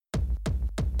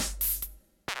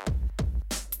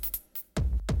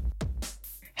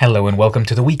Hello and welcome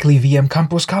to the weekly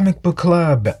vmcampos Comic Book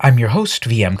Club. I'm your host,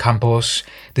 vmcampos.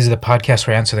 This is the podcast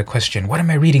where I answer the question, what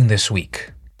am I reading this week?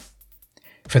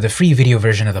 For the free video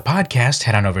version of the podcast,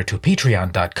 head on over to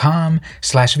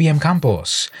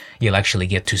patreon.com/vmcampos. You'll actually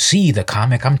get to see the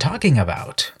comic I'm talking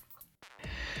about.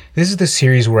 This is the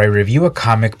series where I review a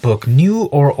comic book, new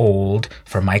or old,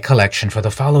 for my collection for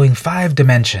the following 5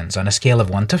 dimensions on a scale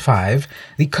of 1 to 5: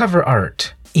 the cover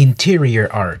art,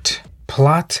 interior art,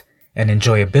 plot, and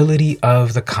enjoyability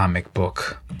of the comic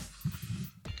book.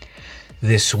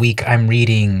 This week I'm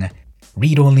reading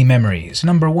Read Only Memories,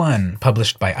 number 1,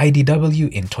 published by IDW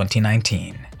in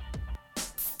 2019.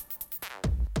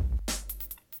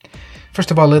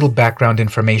 First of all, a little background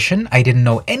information. I didn't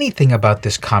know anything about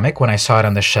this comic when I saw it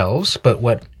on the shelves, but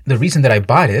the reason that I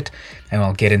bought it, and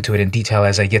I'll get into it in detail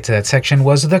as I get to that section,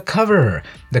 was the cover.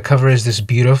 The cover is this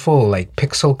beautiful,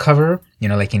 pixel cover,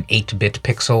 like an 8-bit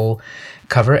pixel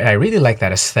cover, and I really like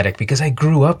that aesthetic because I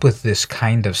grew up with this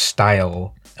kind of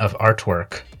style of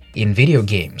artwork in video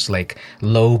games, like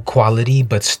low quality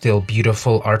but still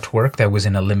beautiful artwork that was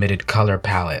in a limited color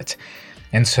palette.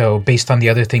 And so based on the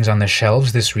other things on the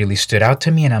shelves, this really stood out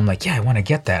to me, and I'm like, yeah, I want to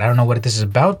get that. I don't know what this is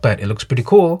about, but it looks pretty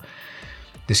cool.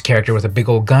 This character with a big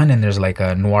old gun, and there's like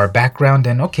a noir background,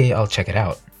 and okay, I'll check it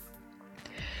out.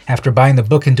 After buying the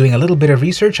book and doing a little bit of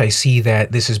research, I see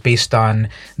that this is based on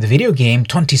the video game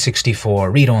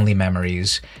 2064, Read Only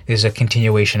Memories. Is a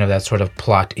continuation of that sort of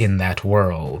plot in that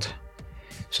world.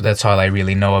 So that's all I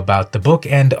really know about the book,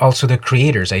 and also the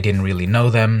creators. I didn't really know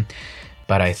them.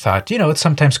 But I thought, it's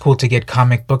sometimes cool to get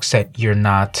comic books that you're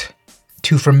not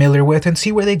too familiar with and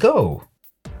see where they go.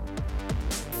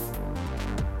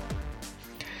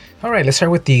 Alright, let's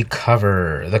start with the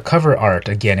cover. The cover art,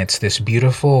 again, it's this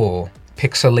beautiful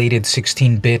pixelated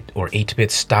 16-bit or 8-bit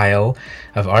style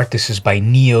of art. This is by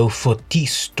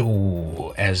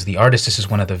Neofotisto as the artist. This is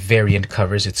one of the variant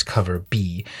covers. It's cover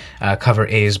B. Cover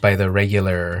A is by the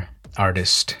regular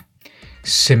artist,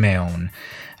 Simeon.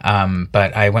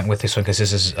 But I went with this one because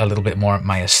this is a little bit more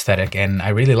my aesthetic, and I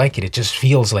really like it. It just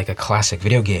feels like a classic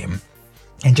video game.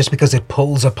 And just because it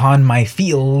pulls upon my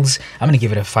feels, I'm going to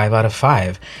give it a 5 out of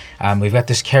 5. We've got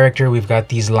this character, we've got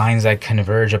these lines that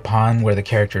converge upon where the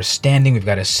character is standing, we've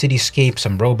got a cityscape,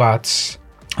 some robots,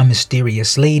 a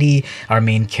mysterious lady, our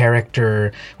main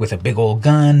character with a big old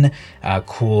gun,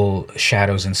 cool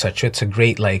shadows and such. It's a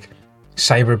great,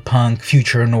 cyberpunk,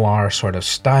 future noir sort of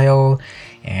style,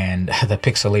 and the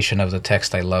pixelation of the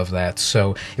text, I love that.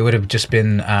 So it would have just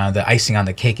been the icing on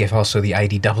the cake if also the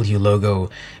IDW logo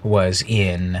was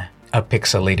in a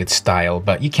pixelated style,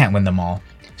 but you can't win them all.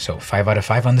 So 5 out of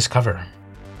 5 on this cover.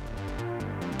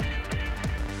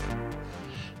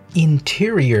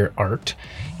 Interior art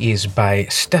is by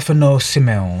Stefano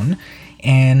Simeon,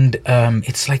 and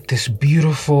it's like this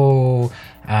beautiful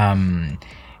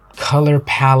color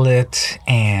palette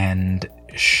and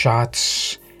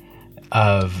shots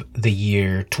of the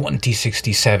year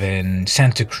 2067,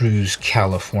 Santa Cruz,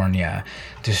 California.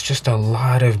 There's just a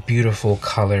lot of beautiful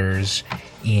colors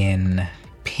in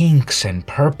pinks and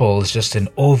purples, just an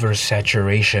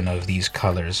oversaturation of these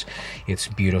colors. It's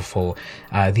beautiful.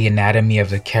 The anatomy of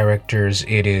the characters,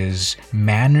 it is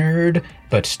mannered,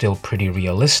 but still pretty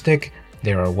realistic.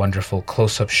 There are wonderful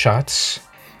close-up shots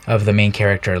of the main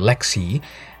character, Lexi.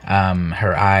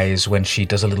 Her eyes when she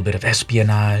does a little bit of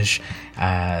espionage.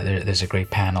 There's a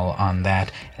great panel on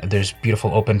that. There's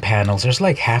beautiful open panels. There's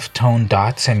half-tone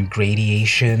dots and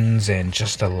gradations and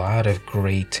just a lot of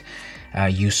great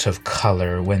use of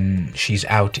color. When she's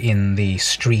out in the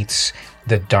streets,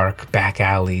 the dark back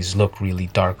alleys look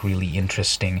really dark, really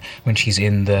interesting. When she's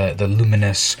in the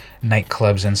luminous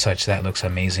nightclubs and such, that looks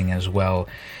amazing as well.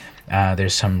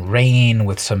 There's some rain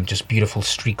with some just beautiful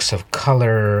streaks of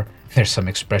color. There's some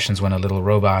expressions when a little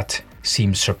robot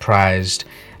seems surprised.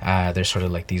 There's sort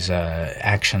of these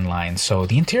action lines. So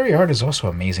the interior art is also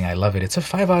amazing. I love it. It's a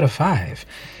 5 out of 5.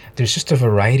 There's just a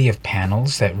variety of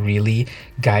panels that really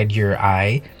guide your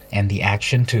eye and the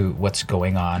action to what's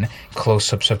going on.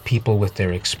 Close-ups of people with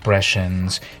their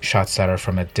expressions, shots that are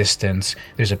from a distance.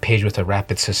 There's a page with a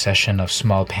rapid succession of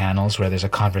small panels where there's a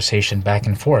conversation back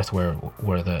and forth where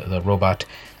the robot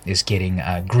is getting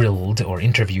grilled or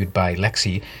interviewed by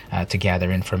Lexi to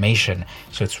gather information.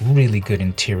 So it's really good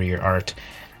interior art.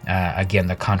 Again,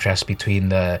 the contrast between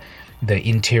the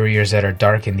interiors that are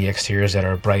dark and the exteriors that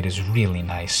are bright is really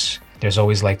nice. There's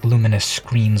always luminous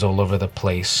screens all over the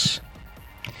place.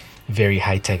 Very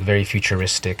high-tech, very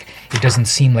futuristic. It doesn't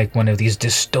seem like one of these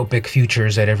dystopic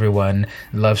futures that everyone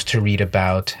loves to read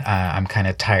about. I'm kind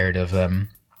of tired of them.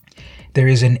 There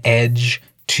is an edge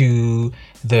to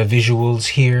the visuals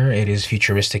here. It is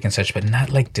futuristic and such, but not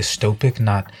like dystopic,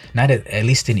 not at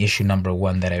least in issue number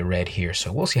 1 that I read here.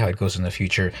 So we'll see how it goes in the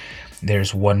future.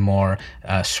 There's one more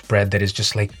spread that is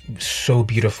just like so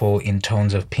beautiful in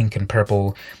tones of pink and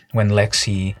purple when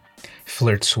Lexi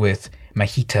flirts with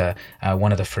Mahita,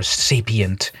 one of the first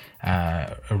sapient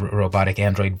robotic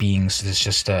android beings. It's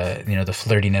just the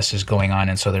flirtiness is going on,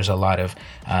 and so there's a lot of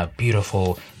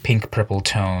beautiful pink purple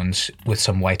tones with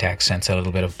some white accents, a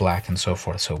little bit of black and so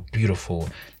forth. So beautiful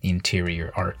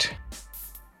interior art.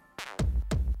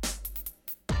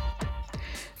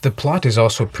 The plot is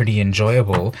also pretty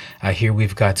enjoyable. Here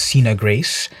we've got Sina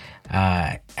Grace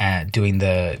doing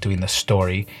the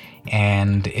story,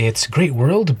 and it's great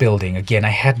world building. Again, I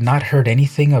had not heard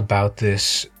anything about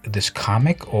this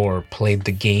comic or played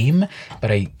the game,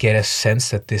 but I get a sense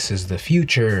that this is the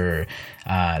future.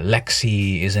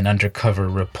 Lexi is an undercover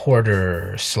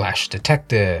reporter /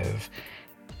 detective.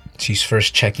 She's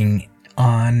first checking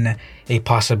on a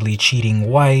possibly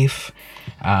cheating wife.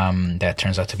 That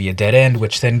turns out to be a dead end,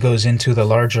 which then goes into the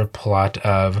larger plot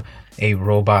of a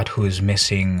robot who is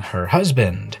missing her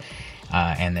husband.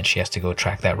 And then she has to go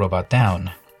track that robot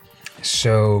down.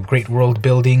 So great world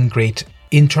building, great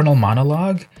internal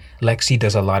monologue. Lexi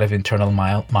does a lot of internal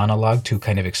monologue to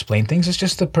kind of explain things. It's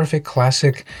just the perfect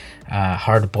classic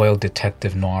hard-boiled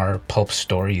detective noir pulp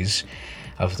stories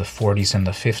of the 40s and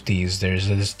the 50s. There's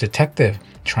this detective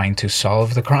trying to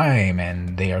solve the crime,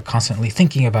 and they are constantly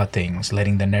thinking about things,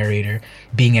 being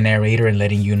a narrator and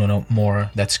letting you know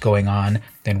more that's going on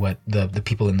than what the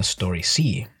people in the story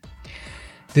see.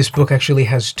 This book actually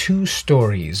has 2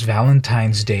 stories,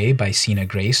 Valentine's Day by Sina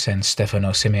Grace and Stefano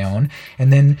Simeone,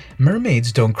 and then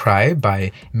Mermaids Don't Cry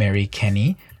by Mary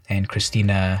Kenny and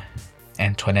Christina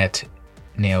Antoinette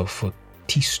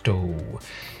Neofotisto.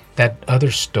 That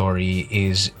other story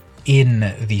is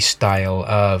in the style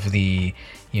of the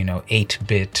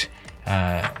 8-bit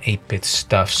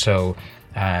stuff, so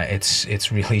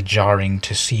it's really jarring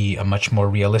to see a much more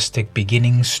realistic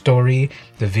beginning story.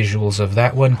 The visuals of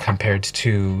that one compared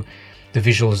to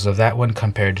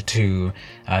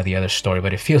the other story,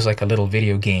 but it feels like a little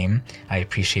video game. I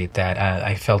appreciate that.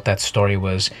 I felt that story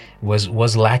was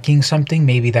lacking something.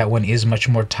 Maybe that one is much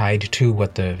more tied to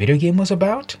what the video game was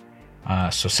about.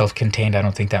 So self-contained, I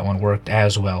don't think that one worked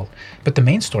as well. But the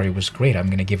main story was great. I'm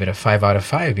going to give it a 5 out of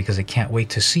 5 because I can't wait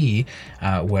to see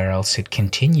where else it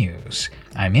continues.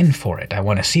 I'm in for it. I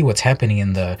want to see what's happening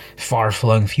in the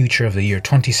far-flung future of the year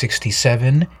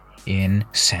 2067 in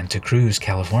Santa Cruz,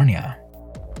 California.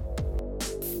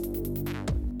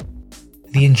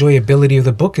 The enjoyability of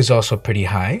the book is also pretty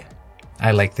high.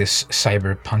 I like this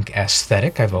cyberpunk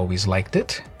aesthetic. I've always liked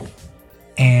it.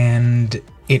 And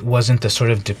it wasn't the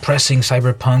sort of depressing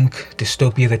cyberpunk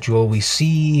dystopia that you always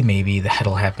see. Maybe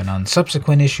that'll happen on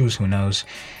subsequent issues, who knows.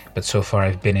 But so far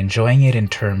I've been enjoying it in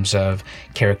terms of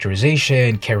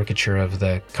characterization, caricature of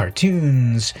the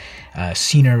cartoons,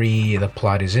 scenery. The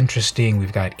plot is interesting.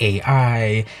 We've got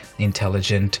AI,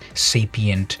 intelligent,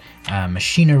 sapient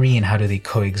machinery, and how do they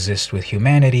coexist with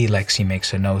humanity. Lexi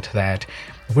makes a note that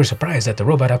we're surprised that the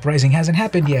robot uprising hasn't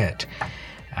happened yet.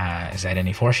 Is that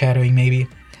any foreshadowing, maybe?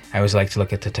 I always like to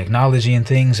look at the technology and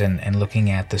things and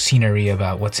looking at the scenery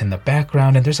about what's in the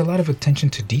background, and there's a lot of attention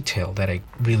to detail that I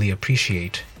really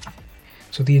appreciate.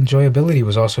 So the enjoyability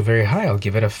was also very high. I'll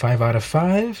give it a 5 out of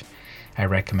 5. I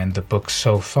recommend the book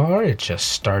so far. It just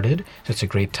started, so it's a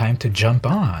great time to jump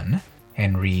on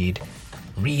and read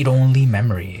Read-Only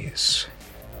Memories.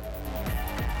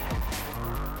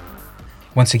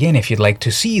 Once again, if you'd like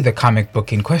to see the comic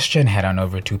book in question, head on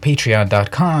over to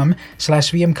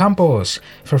patreon.com/vmcampos.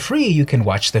 For free, you can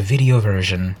watch the video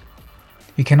version.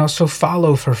 You can also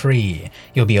follow for free.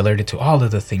 You'll be alerted to all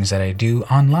of the things that I do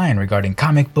online regarding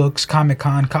comic books,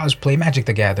 Comic-Con, cosplay, Magic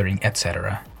the Gathering,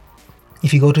 etc.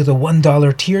 If you go to the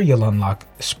 $1 tier, you'll unlock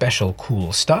special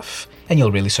cool stuff, and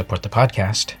you'll really support the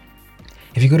podcast.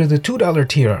 If you go to the $2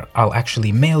 tier, I'll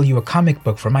actually mail you a comic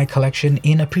book from my collection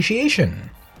in appreciation.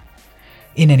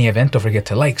 In any event, don't forget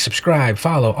to like, subscribe,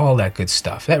 follow, all that good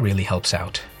stuff. That really helps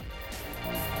out.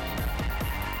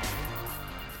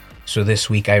 So this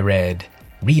week I read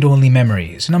Read-Only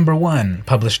Memories, number 1,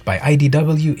 published by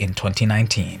IDW in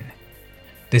 2019.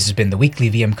 This has been the weekly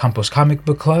VM Campos Comic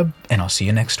Book Club, and I'll see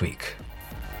you next week.